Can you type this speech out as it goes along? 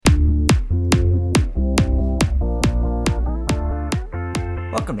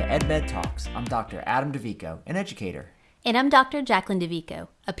MedMed Talks. I'm Dr. Adam DeVico, an educator. And I'm Dr. Jacqueline DeVico,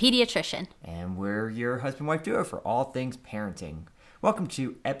 a pediatrician. And we're your husband-wife duo for all things parenting. Welcome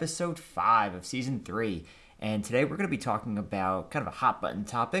to episode 5 of season 3. And today we're going to be talking about kind of a hot button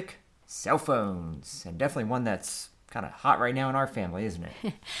topic, cell phones. And definitely one that's kind of hot right now in our family, isn't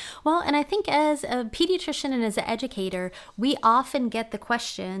it? Well, and I think as a pediatrician and as an educator, we often get the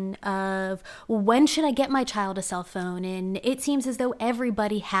question of, when should I get my child a cell phone? And it seems as though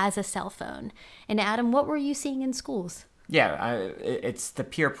everybody has a cell phone. And Adam, what were you seeing in schools? Yeah, it's the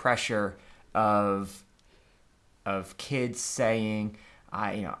peer pressure of kids saying,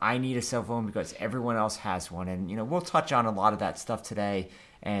 I need a cell phone because everyone else has one. And, we'll touch on a lot of that stuff today,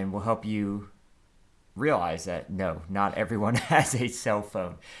 and we'll help you realize that, no, not everyone has a cell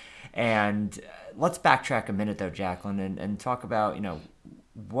phone. And let's backtrack a minute, though, Jacqueline, and talk about,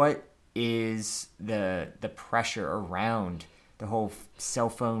 what is the pressure around the whole cell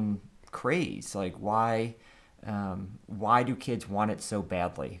phone craze? Like, why do kids want it so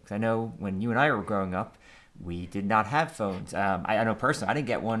badly? Because I know when you and I were growing up, we did not have phones. I know personally, I didn't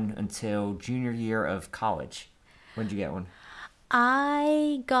get one until junior year of college. When did you get one?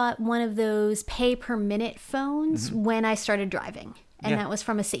 I got one of those pay per minute phones when I started driving. And that was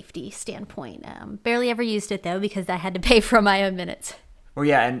from a safety standpoint. Barely ever used it, though, because I had to pay for my own minutes. Well,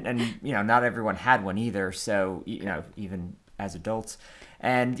 yeah, and not everyone had one either. So, even as adults.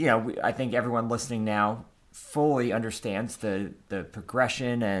 And, I think everyone listening now fully understands the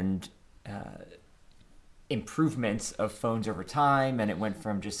progression and improvements of phones over time. And it went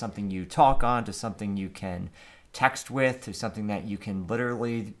from just something you talk on to something you can text with to something that you can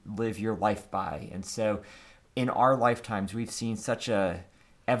literally live your life by. And so in our lifetimes, we've seen such a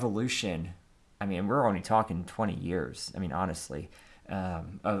evolution. I mean, we're only talking 20 years. I mean, honestly,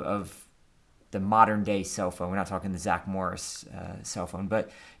 of the modern day cell phone. We're not talking the Zach Morris cell phone,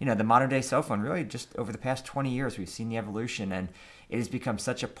 but the modern day cell phone, really just over the past 20 years, we've seen the evolution, and it has become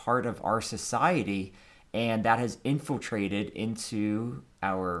such a part of our society. And that has infiltrated into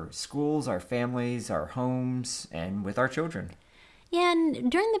our schools, our families, our homes, and with our children. Yeah, and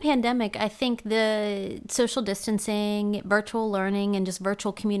during the pandemic, I think the social distancing, virtual learning, and just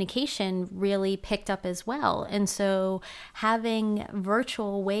virtual communication really picked up as well. And so having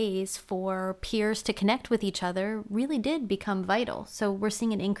virtual ways for peers to connect with each other really did become vital. So we're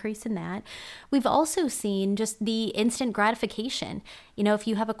seeing an increase in that. We've also seen just the instant gratification. If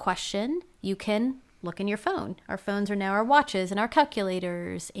you have a question, you can look in your phone. Our phones are now our watches and our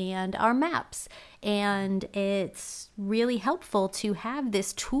calculators and our maps. And it's really helpful to have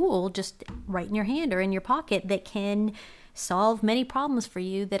this tool just right in your hand or in your pocket that can solve many problems for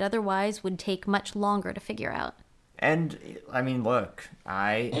you that otherwise would take much longer to figure out. And I mean, look,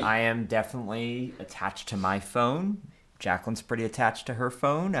 I am definitely attached to my phone. Jacqueline's pretty attached to her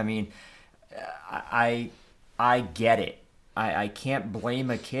phone. I mean, I get it. I can't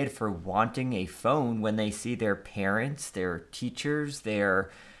blame a kid for wanting a phone when they see their parents, their teachers, their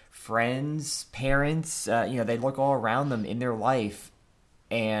friends, parents, they look all around them in their life,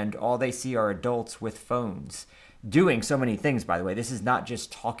 and all they see are adults with phones doing so many things, by the way. This is not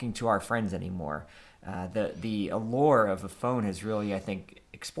just talking to our friends anymore. The allure of a phone has really, I think,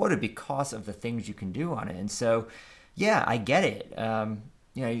 exploded because of the things you can do on it. And so, yeah, I get it.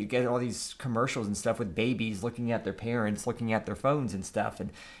 You get all these commercials and stuff with babies looking at their parents, looking at their phones and stuff. And,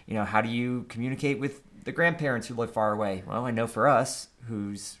 how do you communicate with the grandparents who live far away? Well, I know for us,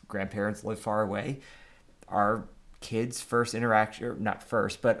 whose grandparents live far away, our kids' first interaction, or not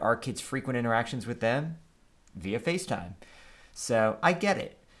first, but our kids' frequent interactions with them via FaceTime. So I get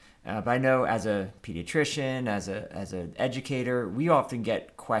it. But I know as a pediatrician, as an educator, we often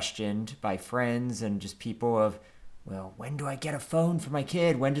get questioned by friends and just people of, well, when do I get a phone for my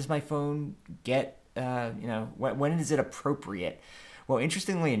kid? When does my phone get, when is it appropriate? Well,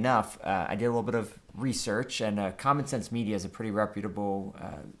 interestingly enough, I did a little bit of research, and Common Sense Media is a pretty reputable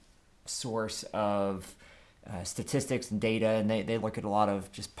source of statistics and data, and they look at a lot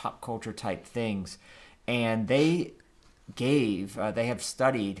of just pop culture type things. And they have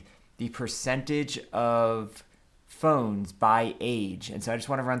studied the percentage of phones by age. And so I just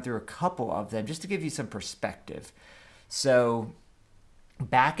want to run through a couple of them just to give you some perspective. So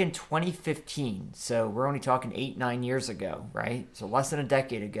back in 2015, so we're only talking 8-9 years ago, right? So less than a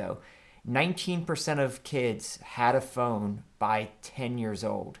decade ago, 19% of kids had a phone by 10 years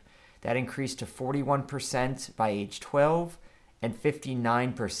old. That increased to 41% by age 12 and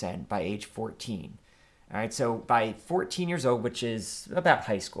 59% by age 14. All right, so by 14 years old, which is about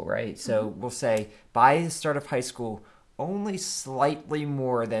high school, right? So we'll say by the start of high school, only slightly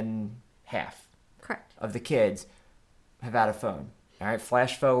more than half Correct. of the kids have had a phone. All right,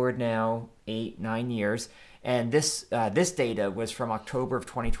 flash forward now 8-9 years, and this data was from October of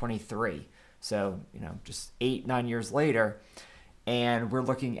 2023. So just 8-9 years later, and we're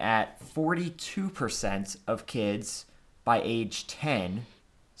looking at 42% of kids by age 10.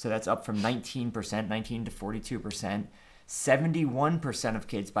 So that's up from 19%, 19 to 42%. 71% of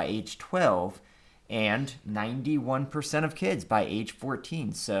kids by age 12, and 91% of kids by age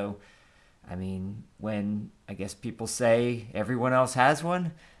 14. So, I mean, when I guess people say everyone else has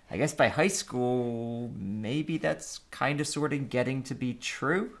one, I guess by high school, maybe that's kind of sort of getting to be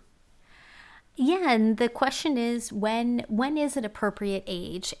true. Yeah, and the question is when is it appropriate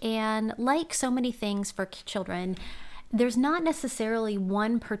age? And like so many things for children, there's not necessarily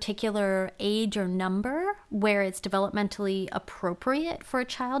one particular age or number where it's developmentally appropriate for a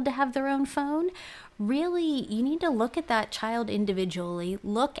child to have their own phone. Really, you need to look at that child individually.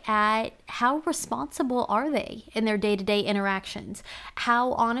 Look at how responsible are they in their day-to-day interactions?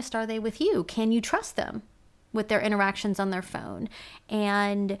 How honest are they with you? Can you trust them with their interactions on their phone?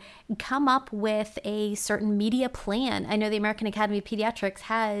 And come up with a certain media plan. I know the American Academy of Pediatrics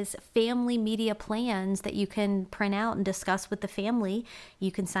has family media plans that you can print out and discuss with the family.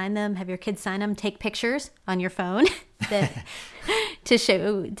 You can sign them, have your kids sign them, take pictures on your phone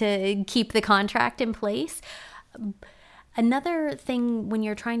to keep the contract in place. Another thing when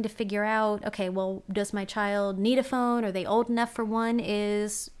you're trying to figure out, okay, well, does my child need a phone? Are they old enough for one?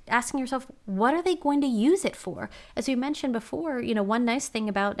 Is asking yourself, what are they going to use it for? As we mentioned before, one nice thing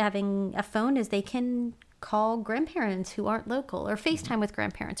about having a phone is they can call grandparents who aren't local or FaceTime with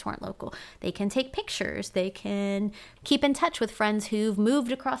grandparents who aren't local. They can take pictures. They can keep in touch with friends who've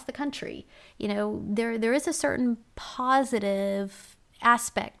moved across the country. There is a certain positive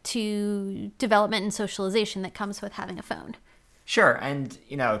aspect to development and socialization that comes with having a phone. Sure. And,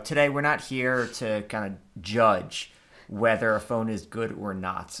 today we're not here to kind of judge whether a phone is good or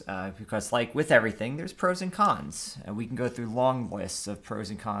not, because like with everything, there's pros and cons. And we can go through long lists of pros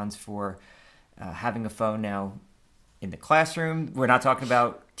and cons for having a phone now in the classroom. We're not talking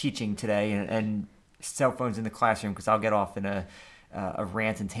about teaching today and cell phones in the classroom, because I'll get off in a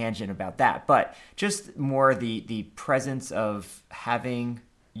rant and tangent about that, but just more the presence of having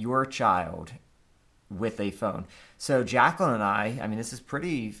your child with a phone. So Jacqueline and I mean, this is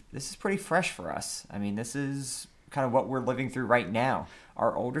pretty fresh for us. I mean, this is kind of what we're living through right now.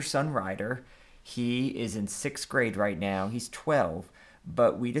 Our older son, Ryder, he is in 6th grade right now. He's 12,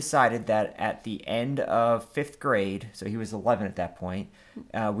 but we decided that at the end of 5th grade, so he was 11 at that point,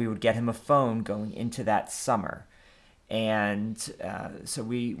 we would get him a phone going into that summer. And so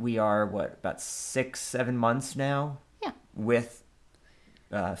we are, about 6-7 months now with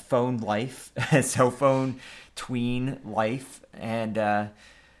phone life, cell phone tween life. And I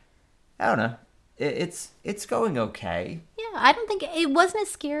don't know, it's going okay. Yeah, I don't think it wasn't as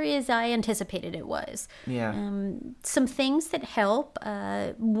scary as I anticipated it was. Yeah. Some things that help.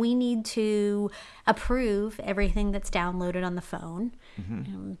 We need to approve everything that's downloaded on the phone.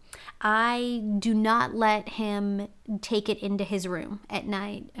 Mm-hmm. I do not let him take it into his room at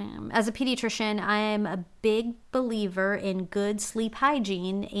night. As a pediatrician, I am a big believer in good sleep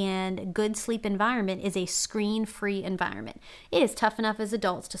hygiene, and a good sleep environment is a screen-free environment. It is tough enough as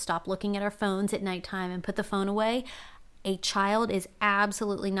adults to stop looking at our phones at nighttime and put the phone away. A child is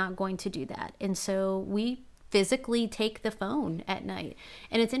absolutely not going to do that. And so we physically take the phone at night.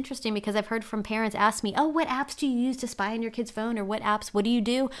 And it's interesting because I've heard from parents ask me, oh, what apps do you use to spy on your kid's phone? Or what do you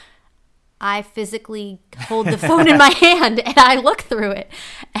do? I physically hold the phone in my hand and I look through it.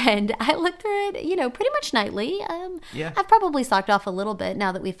 And I look through it, pretty much nightly. I've probably slacked off a little bit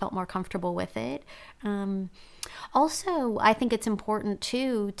now that we've felt more comfortable with it. Also, I think it's important,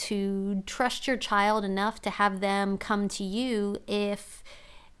 too, to trust your child enough to have them come to you if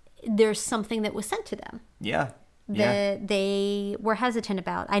there's something that was sent to them. That they were hesitant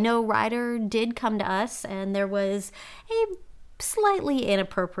about. I know Ryder did come to us, and there was a slightly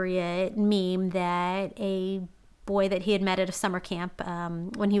inappropriate meme that a boy that he had met at a summer camp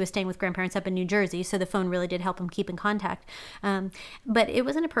when he was staying with grandparents up in New Jersey, so the phone really did help him keep in contact. But it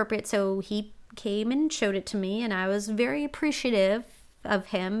was inappropriate, so he came and showed it to me, and I was very appreciative of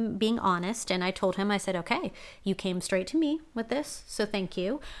him being honest. And I told him, I said, okay, you came straight to me with this, so thank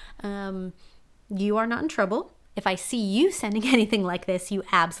you. You are not in trouble. If I see you sending anything like this, you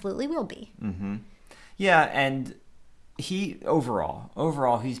absolutely will be. Mm-hmm. Yeah, and he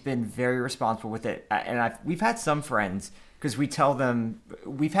overall, he's been very responsible with it. And we've had some friends, because we tell them,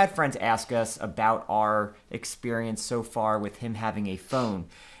 we've had friends ask us about our experience so far with him having a phone.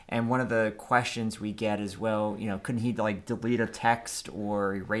 And one of the questions we get is, well, couldn't he delete a text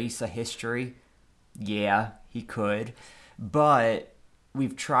or erase a history? Yeah, he could. but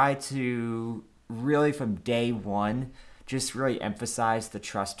we've tried to really from day one just really emphasize the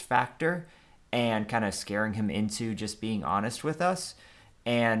trust factor and kind of scaring him into just being honest with us.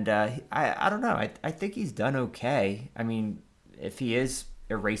 And I don't know. I think he's done okay. I mean, if he is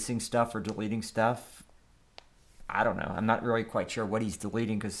erasing stuff or deleting stuff, I don't know. I'm not really quite sure what he's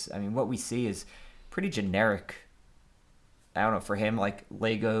deleting because, I mean, what we see is pretty generic. I don't know, for him, like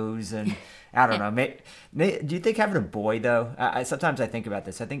Legos and I don't know. Do you think having a boy, though? Sometimes I think about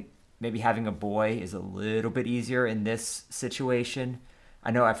this. I think maybe having a boy is a little bit easier in this situation.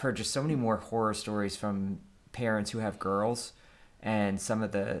 I know I've heard just so many more horror stories from parents who have girls and some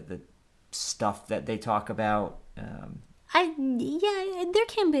of the stuff that they talk about. There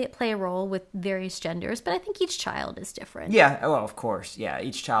can play a role with various genders, but I think each child is different. Yeah, well, of course. Yeah,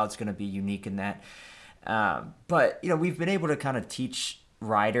 each child's going to be unique in that. But, we've been able to kind of teach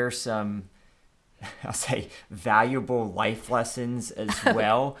Ryder some, I'll say, valuable life lessons as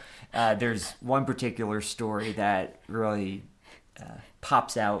well. There's one particular story that really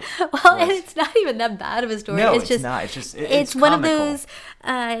pops out. Well, and it's not even that bad of a story. No, it's just not. It's just it's one of those.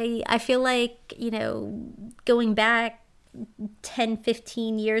 I feel like going back 10,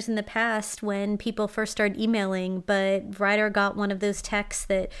 15 years in the past when people first started emailing, but Ryder got one of those texts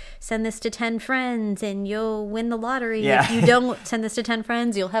that send this to 10 friends and you'll win the lottery. Yeah. If you don't send this to 10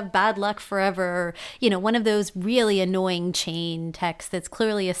 friends, you'll have bad luck forever. One of those really annoying chain texts that's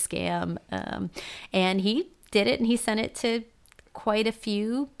clearly a scam. And he did it and he sent it to quite a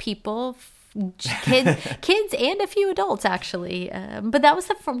few people, kids and a few adults actually. But that was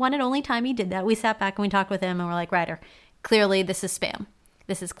the one and only time he did that. We sat back and we talked with him and we're like, Ryder, clearly this is spam.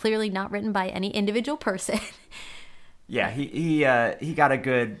 This is clearly not written by any individual person. Yeah, he got a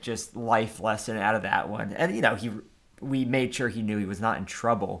good just life lesson out of that one. And we made sure he knew he was not in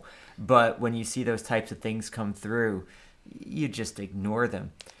trouble. But when you see those types of things come through, you just ignore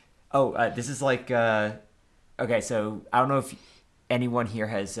them. This is like okay, so I don't know if anyone here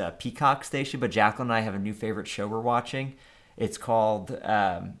has a Peacock station, but Jacqueline and I have a new favorite show we're watching. It's called it's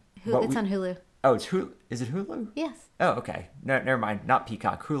on Hulu. Oh, it's Hulu. Is it Hulu? Yes. Oh, okay. No, never mind. Not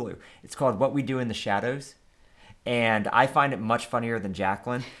Peacock, Hulu. It's called What We Do in the Shadows. And I find it much funnier than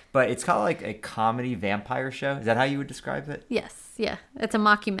Jacqueline, but it's kind of like a comedy vampire show. Is that how you would describe it? Yes. Yeah. It's a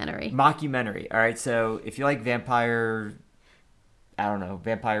mockumentary. Mockumentary. All right. So if you like vampire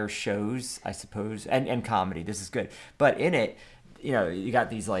shows, I suppose, and comedy, this is good. But in it, you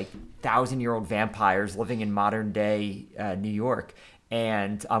got these like 1,000-year-old vampires living in modern day New York.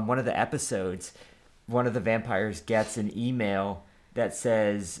 And on one of the episodes, one of the vampires gets an email that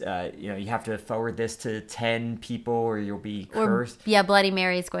says, you have to forward this to 10 people or you'll be cursed. Bloody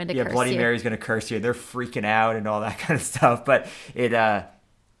Mary's going to curse you. Yeah, Bloody Mary's going to curse you. They're freaking out and all that kind of stuff. But it,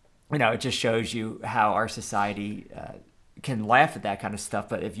 it just shows you how our society can laugh at that kind of stuff.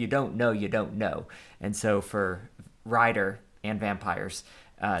 But if you don't know, you don't know. And so for Ryder and vampires,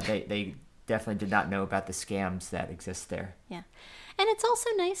 they definitely did not know about the scams that exist there. Yeah. And it's also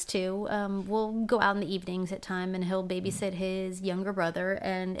nice, too. We'll go out in the evenings at time, and he'll babysit his younger brother,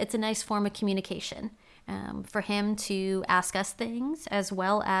 and it's a nice form of communication for him to ask us things, as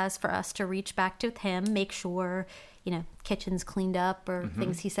well as for us to reach back to him, make sure, kitchen's cleaned up or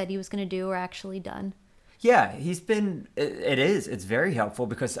things he said he was going to do are actually done. Yeah, it's very helpful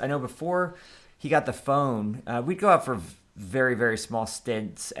because I know before he got the phone, we'd go out for very, very small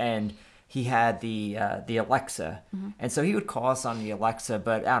stints, and he had the Alexa, and so he would call us on the Alexa.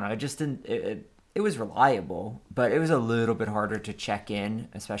 But I don't know, it just didn't. It was reliable, but it was a little bit harder to check in,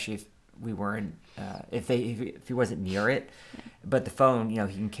 especially if we weren't if he wasn't near it. Yeah. But the phone, he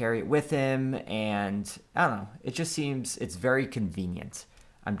can carry it with him, and I don't know. It just seems it's very convenient.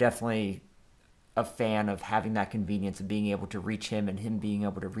 I'm definitely a fan of having that convenience of being able to reach him and him being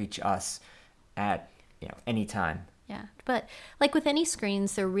able to reach us at any time. Yeah, but like with any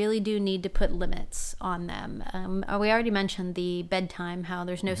screens, they really do need to put limits on them. We already mentioned the bedtime, how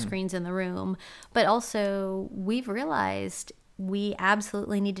there's no screens in the room, but also we've realized we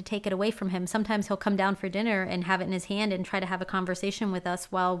absolutely need to take it away from him. Sometimes he'll come down for dinner and have it in his hand and try to have a conversation with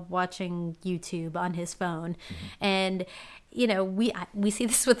us while watching YouTube on his phone. And we see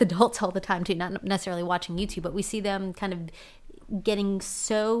this with adults all the time too, not necessarily watching YouTube, but we see them kind of getting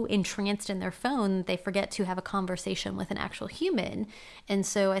so entranced in their phone that they forget to have a conversation with an actual human. And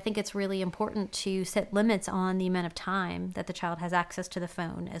so I think it's really important to set limits on the amount of time that the child has access to the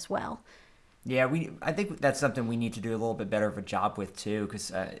phone as well. Yeah, I think that's something we need to do a little bit better of a job with too,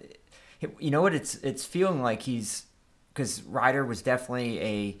 because you know what, it's feeling like because Ryder was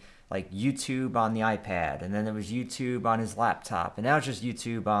definitely like YouTube on the iPad, and then there was YouTube on his laptop, and now it's just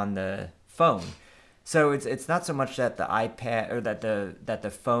YouTube on the phone. So it's not so much that the iPad or that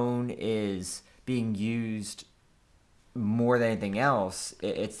the phone is being used more than anything else.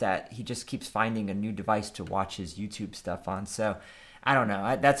 It's that he just keeps finding a new device to watch his YouTube stuff on. So I don't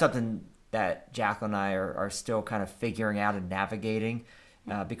know. That's something that Jacqueline and I are still kind of figuring out and navigating.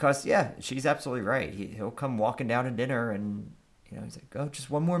 Because yeah, she's absolutely right. He'll come walking down to dinner and he's like, "Oh, just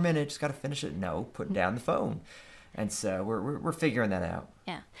one more minute, just got to finish it." No, put down the phone. And so we're figuring that out.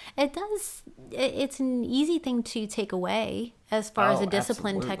 Yeah, it does. It's an easy thing to take away as far as a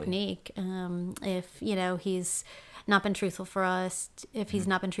discipline technique. If he's not been truthful for us, if he's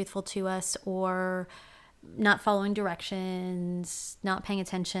not been truthful to us, or not following directions, not paying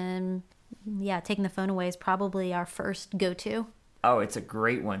attention, yeah, taking the phone away is probably our first go-to. Oh, it's a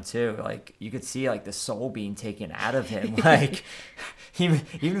great one too. Like you could see like the soul being taken out of him. Like even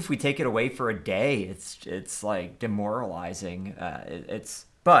if we take it away for a day, it's like demoralizing.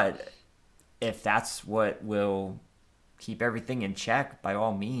 But if that's what will keep everything in check, by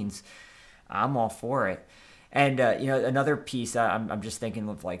all means, I'm all for it. And another piece I'm just thinking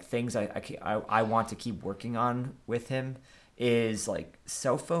of, like things I want to keep working on with him is like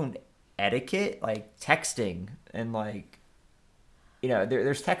cell phone etiquette, like texting and like.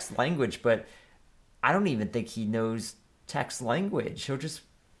 There's text language, but I don't even think he knows text language. He'll just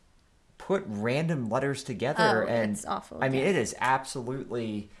put random letters together, and it's awful. I mean, it is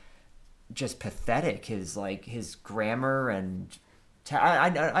absolutely just pathetic. His grammar and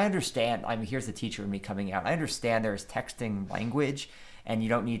I understand. I mean, here's the teacher in me coming out. I understand there's texting language, and you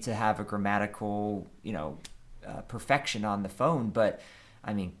don't need to have a grammatical, perfection on the phone. But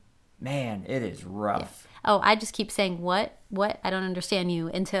I mean, man, it is rough. Yeah. Oh, I just keep saying, what? I don't understand you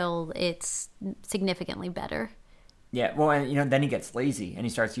until it's significantly better. Yeah, well, and then he gets lazy and he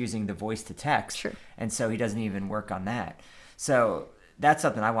starts using the voice to text. Sure. And so he doesn't even work on that. So that's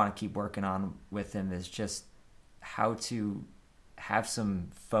something I want to keep working on with him, is just how to have some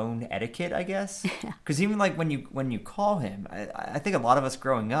phone etiquette, I guess. Because even like when you call him, I think a lot of us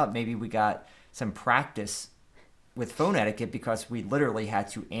growing up, maybe we got some practice with phone etiquette because we literally had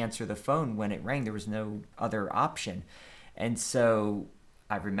to answer the phone when it rang. There was no other option. And so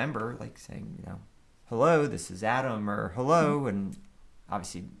I remember like saying, "Hello, this is Adam," or "Hello." And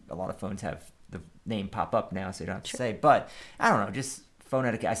obviously a lot of phones have the name pop up now, so you don't have to say. But I don't know, just phone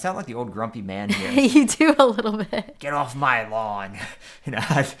etiquette. I sound like the old grumpy man here. You do a little bit. Get off my lawn.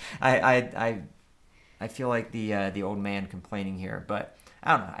 I feel like the old man complaining here, but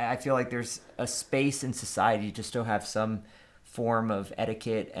I don't know. I feel like there's a space in society to still have some form of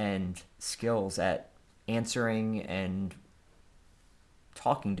etiquette and skills at answering and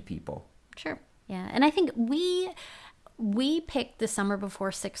talking to people. Sure. Yeah. And I think we picked the summer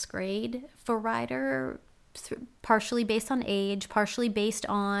before 6th grade for Ryder, partially based on age, partially based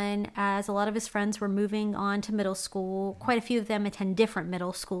on as a lot of his friends were moving on to middle school. Quite a few of them attend different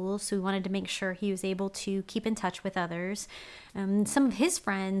middle schools, so we wanted to make sure he was able to keep in touch with others. Some of his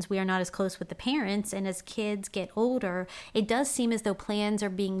friends, we are not as close with the parents, and as kids get older, it does seem as though plans are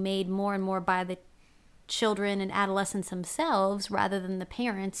being made more and more by the children and adolescents themselves rather than the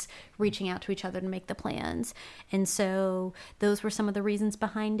parents reaching out to each other to make the plans. And so those were some of the reasons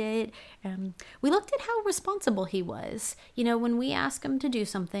behind it. We looked at how responsible he was. When we ask him to do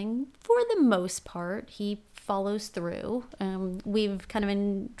something, for the most part, he follows through. We've kind of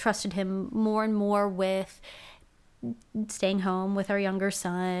entrusted him more and more with staying home with our younger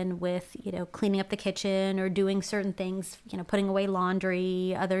son, with cleaning up the kitchen or doing certain things, putting away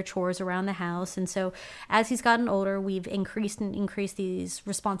laundry, other chores around the house. And so as he's gotten older, we've increased these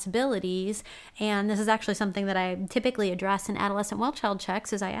responsibilities. And this is actually something that I typically address in adolescent well child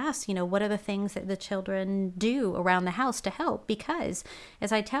checks, is I ask, what are the things that the children do around the house to help? Because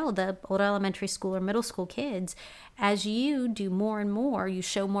as I tell the old elementary school or middle school kids, as you do more and more, you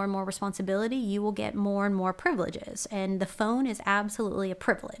show more and more responsibility, you will get more and more privileges. And the phone is absolutely a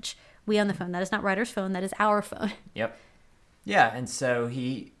privilege. We own the phone. That is not Ryder's phone. That is our phone. Yep. Yeah, and so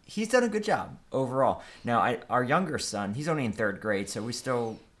he's done a good job overall. Now, our younger son, he's only in 3rd grade, so we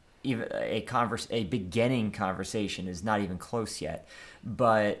still, even a beginning conversation is not even close yet.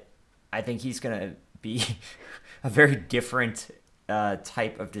 But I think he's going to be a very different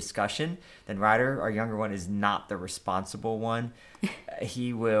type of discussion than Ryder. Our younger one is not the responsible one.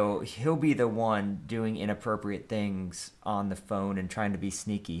 He'll be the one doing inappropriate things on the phone and trying to be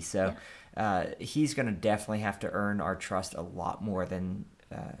sneaky. So he's going to definitely have to earn our trust a lot more than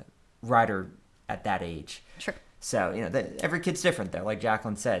Ryder at that age. Sure. So every kid's different though, like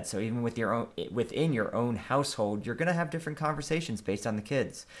Jacqueline said. So even within your own household, you're going to have different conversations based on the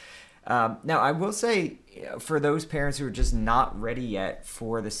kids. Now, I will say, for those parents who are just not ready yet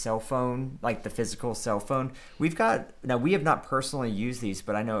for the cell phone, like the physical cell phone, we have not personally used these,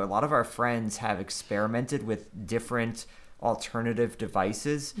 but I know a lot of our friends have experimented with different alternative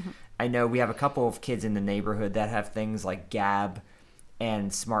devices. Mm-hmm. I know we have a couple of kids in the neighborhood that have things like Gab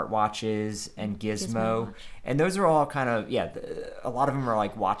and smartwatches and Gizmo. And those are all kind of, a lot of them are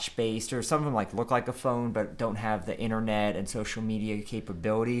like watch based, or some of them like look like a phone but don't have the internet and social media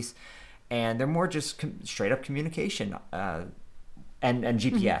capabilities. And they're more just straight up communication and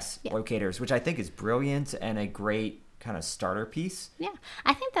GPS locators, which I think is brilliant and a great kind of starter piece. Yeah,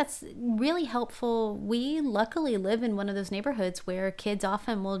 I think that's really helpful. We luckily live in one of those neighborhoods where kids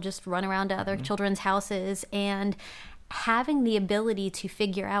often will just run around to other children's houses, and having the ability to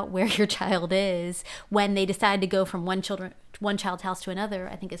figure out where your child is when they decide to go from one child's house to another,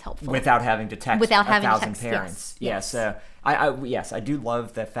 I think is helpful. Without having to text a thousand parents. Yes. Yes. I do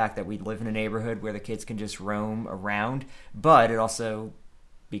love the fact that we live in a neighborhood where the kids can just roam around, but it also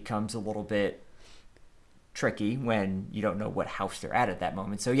becomes a little bit tricky when you don't know what house they're at that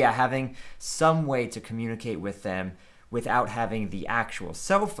moment. So having some way to communicate with them without having the actual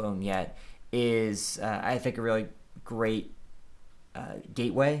cell phone yet is, I think, a really great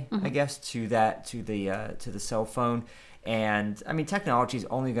gateway, I guess, to the cell phone. And I mean, technology is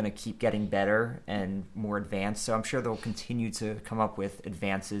only going to keep getting better and more advanced, so I'm sure they'll continue to come up with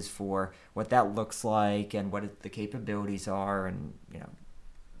advances for what that looks like and what the capabilities are, and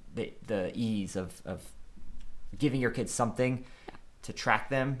the ease of giving your kids something to track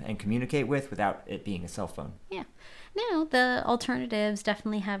them and communicate with without it being a cell phone. Yeah. Now, the alternatives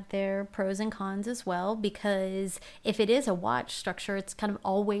definitely have their pros and cons as well, because if it is a watch structure, it's kind of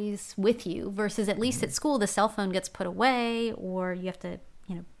always with you, versus at least at school, the cell phone gets put away, or you have to,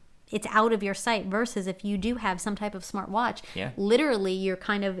 it's out of your sight, versus if you do have some type of smart watch, literally you're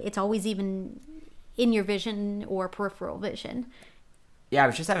it's always even in your vision or peripheral vision. Yeah, I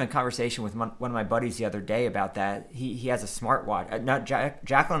was just having a conversation with one of my buddies the other day about that. He has a smartwatch.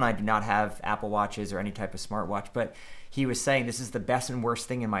 Jacqueline and I do not have Apple Watches or any type of smartwatch, but he was saying this is the best and worst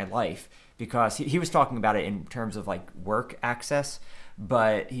thing in my life, because he was talking about it in terms of like work access,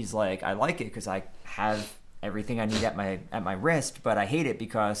 but he's like, I like it because I have everything I need at my wrist, but I hate it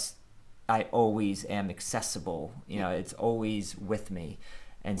because I always am accessible. It's always with me,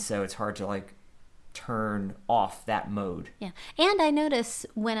 and so it's hard to turn off that mode. Yeah. And I notice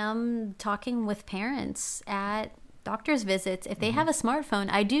when I'm talking with parents at doctor's visits, if they have a smartphone,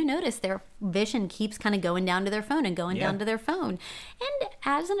 I do notice their vision keeps kind of going down to their phone and going down to their phone. And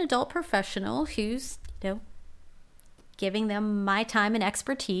as an adult professional who's, giving them my time and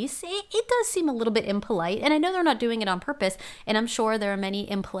expertise, it does seem a little bit impolite. And I know they're not doing it on purpose. And I'm sure there are many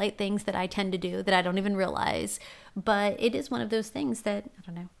impolite things that I tend to do that I don't even realize. But it is one of those things that, I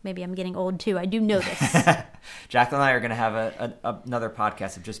don't know, maybe I'm getting old too. I do notice. Jacqueline and I are going to have another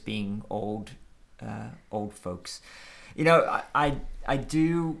podcast of just being old folks. I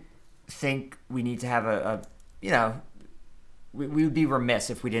do think we need to have we would be remiss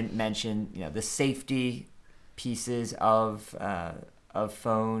if we didn't mention, the safety pieces of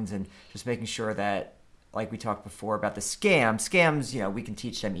phones, and just making sure that, like we talked before about the scams, we can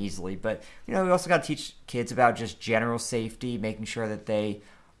teach them easily, but we also got to teach kids about just general safety, making sure that they,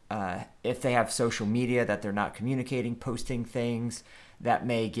 if they have social media, that they're not posting things that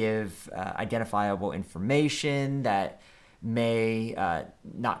may give identifiable information, that may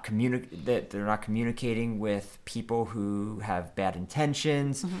not communicate, that they're not communicating with people who have bad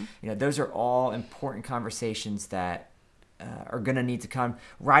intentions. Those are all important conversations that are going to need to come.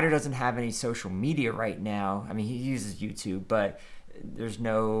 Ryder doesn't have any social media right now. I mean, he uses YouTube, but there's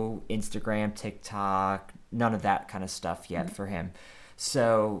no Instagram, TikTok, none of that kind of stuff yet for him.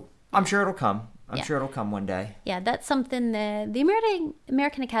 So I'm sure it'll come. I'm sure it'll come one day. Yeah, that's something that the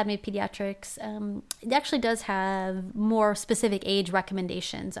American Academy of Pediatrics it actually does have more specific age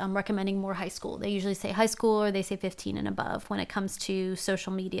recommendations, recommending more high school. They usually say high school, or they say 15 and above when it comes to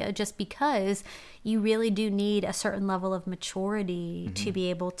social media, just because you really do need a certain level of maturity to be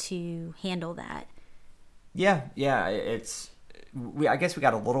able to handle that. Yeah, I guess we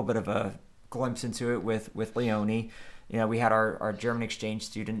got a little bit of a glimpse into it with Leonie. We had our German exchange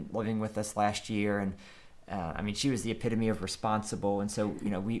student living with us last year, and she was the epitome of responsible, and so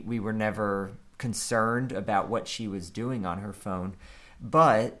we were never concerned about what she was doing on her phone.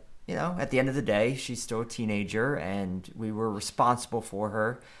 But at the end of the day, she's still a teenager, and we were responsible for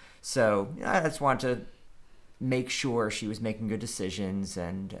her. So I just wanted to make sure she was making good decisions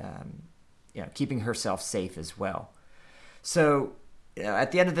and keeping herself safe as well. So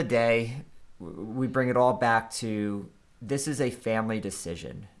at the end of the day, we bring it all back to, this is a family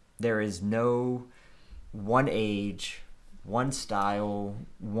decision. there is no one age, one style,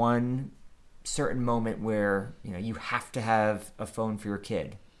 one certain moment where you have to have a phone for your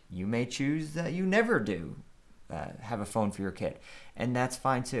kid. You may choose that you never do have a phone for your kid, and that's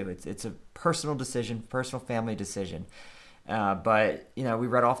fine too. It's a personal decision, personal family decision. But we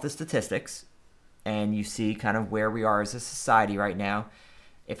read off the statistics, and you see kind of where we are as a society right now.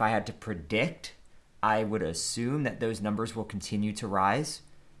 If I had to predict, I would assume that those numbers will continue to rise.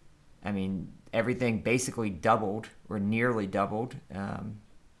 I mean, everything basically doubled or nearly doubled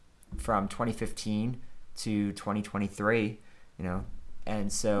from 2015 to 2023,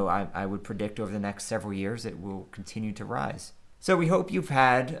 and so I would predict over the next several years it will continue to rise. So we hope you've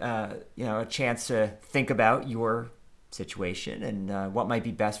had a chance to think about your situation and what might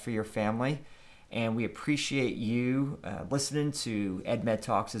be best for your family. And we appreciate you listening to EdMed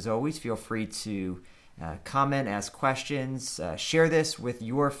Talks as always. Feel free to comment, ask questions, share this with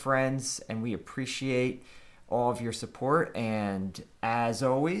your friends, and we appreciate all of your support. And as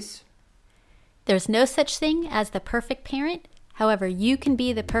always, there's no such thing as the perfect parent. However, you can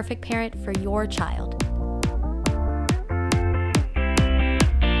be the perfect parent for your child.